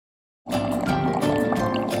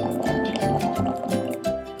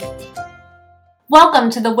Welcome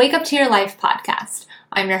to the Wake Up to Your Life podcast.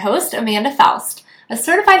 I'm your host, Amanda Faust, a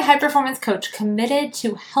certified high-performance coach committed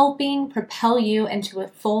to helping propel you into a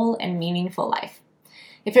full and meaningful life.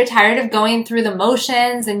 If you're tired of going through the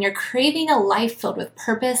motions and you're craving a life filled with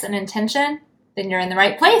purpose and intention, then you're in the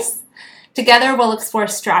right place. Together, we'll explore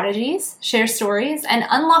strategies, share stories, and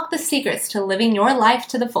unlock the secrets to living your life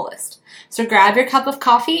to the fullest. So grab your cup of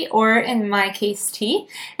coffee, or in my case, tea,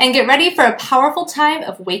 and get ready for a powerful time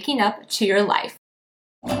of waking up to your life.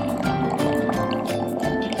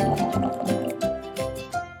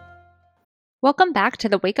 Welcome back to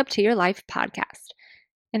the Wake Up to Your Life podcast.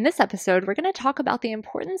 In this episode, we're going to talk about the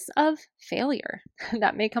importance of failure.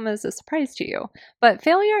 That may come as a surprise to you, but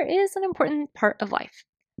failure is an important part of life.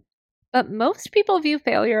 But most people view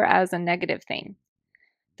failure as a negative thing.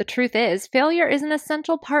 The truth is, failure is an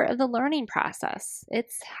essential part of the learning process.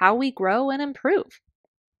 It's how we grow and improve.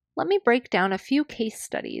 Let me break down a few case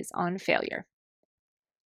studies on failure.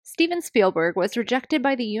 Steven Spielberg was rejected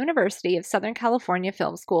by the University of Southern California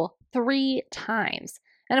Film School 3 times,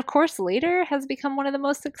 and of course later has become one of the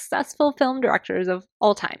most successful film directors of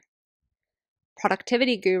all time.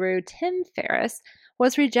 Productivity guru Tim Ferriss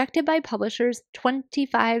was rejected by publishers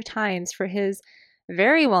 25 times for his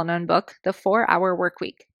very well-known book, The 4-Hour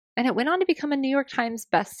Workweek, and it went on to become a New York Times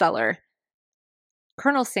bestseller.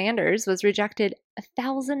 Colonel Sanders was rejected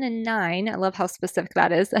 1,009, I love how specific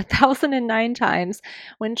that is, 1,009 times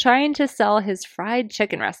when trying to sell his fried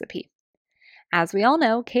chicken recipe. As we all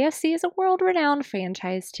know, KFC is a world-renowned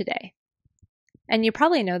franchise today. And you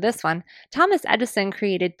probably know this one. Thomas Edison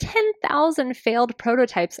created 10,000 failed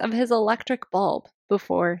prototypes of his electric bulb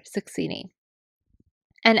before succeeding.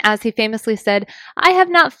 And as he famously said, "I have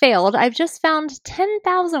not failed, I've just found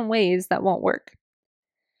 10,000 ways that won't work."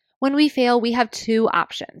 When we fail, we have 2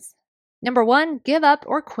 options. Number 1, give up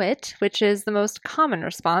or quit, which is the most common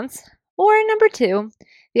response. Or number 2,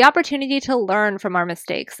 the opportunity to learn from our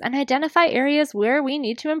mistakes and identify areas where we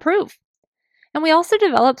need to improve. And we also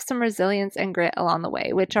develop some resilience and grit along the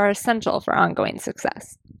way, which are essential for ongoing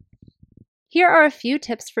success. Here are a few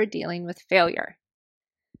tips for dealing with failure.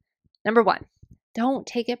 Number 1, don't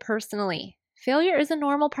take it personally. Failure is a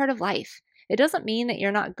normal part of life. It doesn't mean that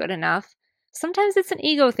you're not good enough. Sometimes it's an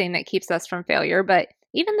ego thing that keeps us from failure, but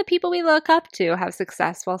even the people we look up to have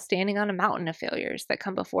success while standing on a mountain of failures that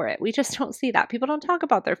come before it. We just don't see that. People don't talk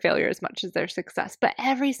about their failure as much as their success, but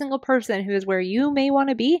every single person who is where you may want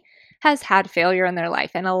to be has had failure in their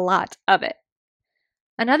life, and a lot of it.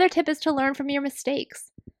 Another tip is to learn from your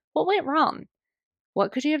mistakes. What went wrong?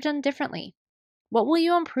 What could you have done differently? What will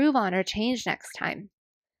you improve on or change next time?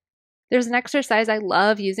 There's an exercise I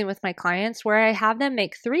love using with my clients where I have them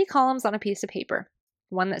make 3 columns on a piece of paper.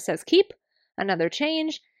 One that says keep, another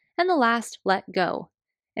change, and the last let go.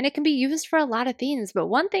 And it can be used for a lot of things, but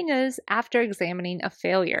one thing is, after examining a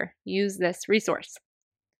failure, use this resource.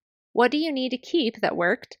 What do you need to keep that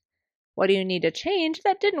worked? What do you need to change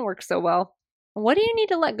that didn't work so well? And what do you need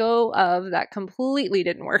to let go of that completely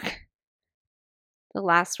didn't work? The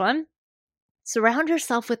last one. Surround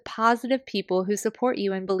yourself with positive people who support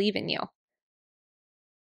you and believe in you.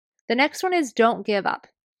 The next one is don't give up.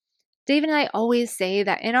 Dave and I always say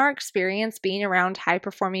that in our experience being around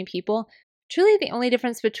high-performing people, truly the only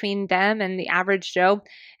difference between them and the average Joe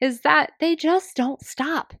is that they just don't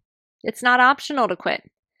stop. It's not optional to quit.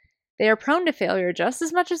 They are prone to failure just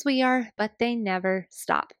as much as we are, but they never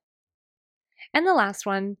stop. And the last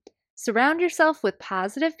one, surround yourself with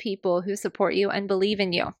positive people who support you and believe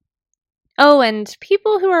in you. Oh, and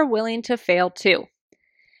people who are willing to fail too.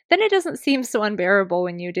 Then it doesn't seem so unbearable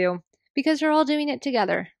when you do, because you're all doing it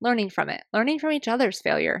together, learning from it, learning from each other's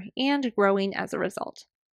failure, and growing as a result.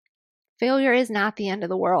 Failure is not the end of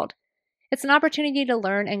the world. It's an opportunity to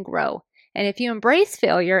learn and grow. And if you embrace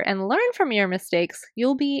failure and learn from your mistakes,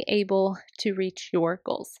 you'll be able to reach your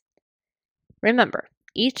goals. Remember,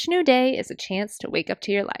 each new day is a chance to wake up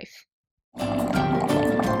to your life.